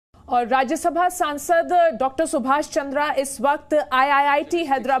और राज्यसभा सांसद डॉक्टर सुभाष चंद्रा इस वक्त IIIT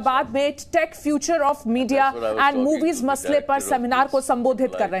हैदराबाद में take future of media and movies मसले पर सेमिनार को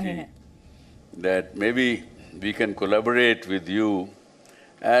संबोधित कर रहे हैं. That maybe we can collaborate with you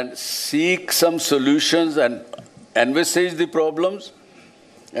and seek some solutions and envisage the problems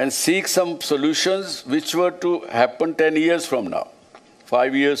and seek some solutions which were to happen 10 years from now,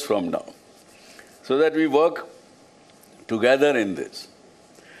 5 years from now, so that we work together in this.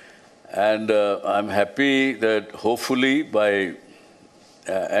 And I'm happy that hopefully by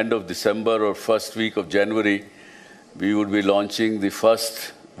end of December or first week of January, we would be launching the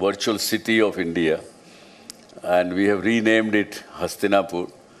first virtual city of India. And we have renamed it Hastinapur,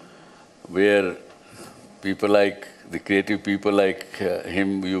 where people like, the creative people like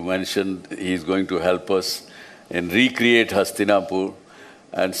him you mentioned, he's going to help us in recreate Hastinapur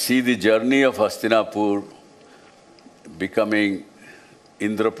and see the journey of Hastinapur becoming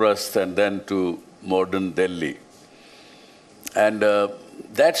Indraprasth and then to modern Delhi. And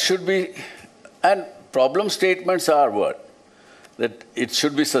that should be, and problem statements are what? That it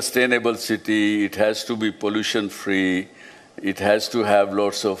should be sustainable city, it has to be pollution free, it has to have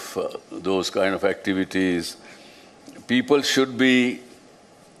lots of those kind of activities. People should be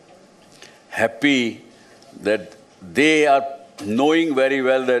happy that they are knowing very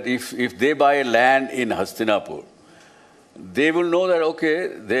well that if they buy land in Hastinapur, they will know that,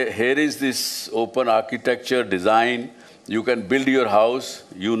 okay, here is this open architecture design, you can build your house,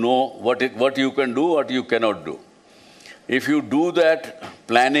 you know what you can do, what you cannot do. If you do that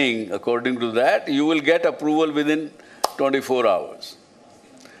planning according to that, you will get approval within 24 hours.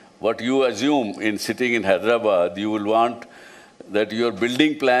 What you assume in sitting in Hyderabad, you will want that your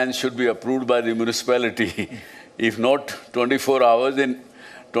building plan should be approved by the municipality. If not 24 hours, in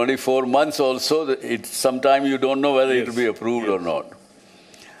 24 months also, sometime you don't know whether it will be approved or not.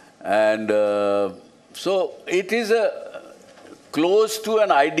 And so it is close to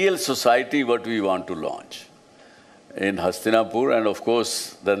an ideal society what we want to launch in Hastinapur. And of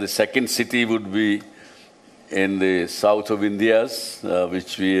course, then the second city would be in the south of India,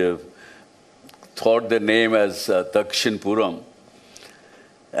 which we have thought the name as Dakshinpuram.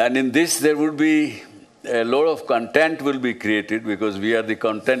 And in this there would be a lot of content will be created because we are the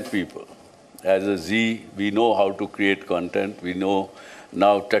content people. As a Z, we know how to create content. We know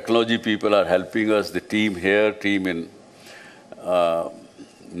now technology people are helping us, the team here, team in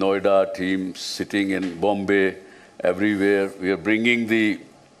Noida, team sitting in Bombay, everywhere. We are bringing the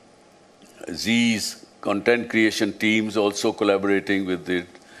Z's content creation teams also collaborating with it.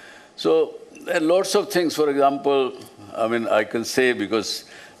 So there are lots of things. For example, I mean, I can say because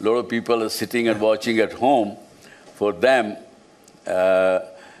a lot of people are sitting and watching at home. For them,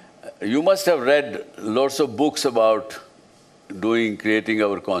 you must have read lots of books about creating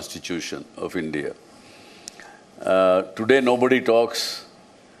our Constitution of India. Today, nobody talks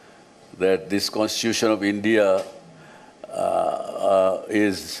that this Constitution of India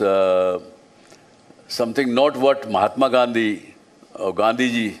is something not what Mahatma Gandhi or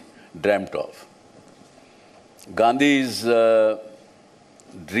Gandhiji dreamt of. Gandhi's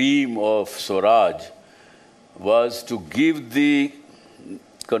dream of Swaraj was to give the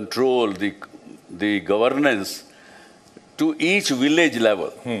control, the governance to each village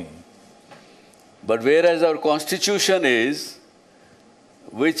level. But whereas our constitution is,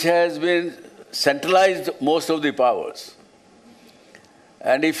 which has been centralized most of the powers.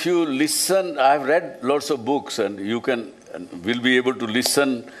 And if you listen, I've read lots of books and you will be able to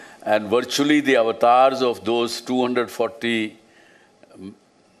listen and virtually the avatars of those 240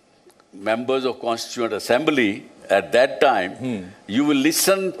 members of Constituent Assembly at that time, you will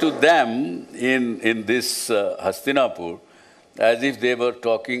listen to them in this Hastinapur as if they were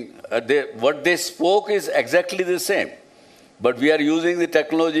talking, what they spoke is exactly the same. But we are using the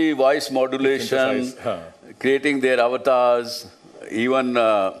technology, voice modulation, creating their avatars, even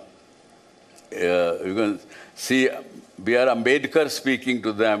you can see B.R. Ambedkar speaking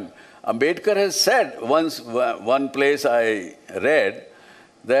to them. Ambedkar has said, one place I read,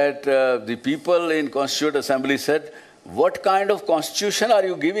 that the people in Constituent Assembly said, what kind of constitution are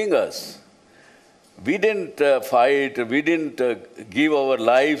you giving us? We didn't fight, we didn't give our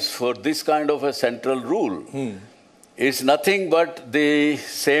lives for this kind of a central rule. It's nothing but the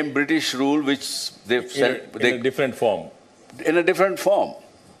same British rule which they've sent. In a different form. In a different form.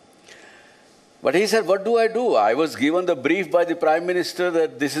 But he said, what do? I was given the brief by the Prime Minister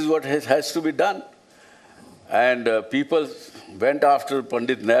that this is what has to be done. And people went after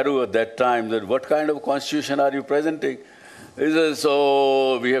Pandit Nehru at that time that what kind of constitution are you presenting? He says,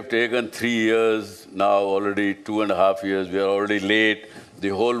 so we have taken 3 years, now already 2.5 years, we are already late. The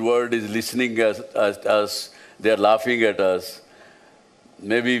whole world is listening at us. They are laughing at us.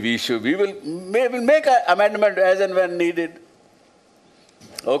 Maybe we will make an amendment as and when needed.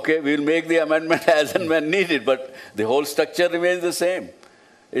 Okay, we will make the amendment as and when needed, but the whole structure remains the same.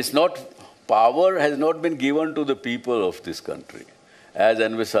 It's not, power has not been given to the people of this country, as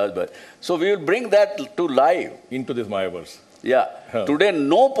envisaged by. So we will bring that to life. Into this Mayaverse. Yeah. Today,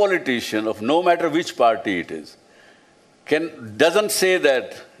 no politician of no matter which party it is, doesn't say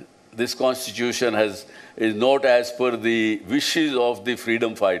that this constitution is not as per the wishes of the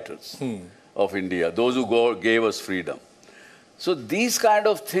freedom fighters of India, those who gave us freedom. So these kind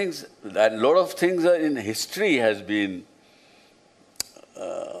of things, a lot of things in history has been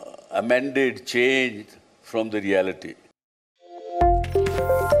amended, changed from the reality.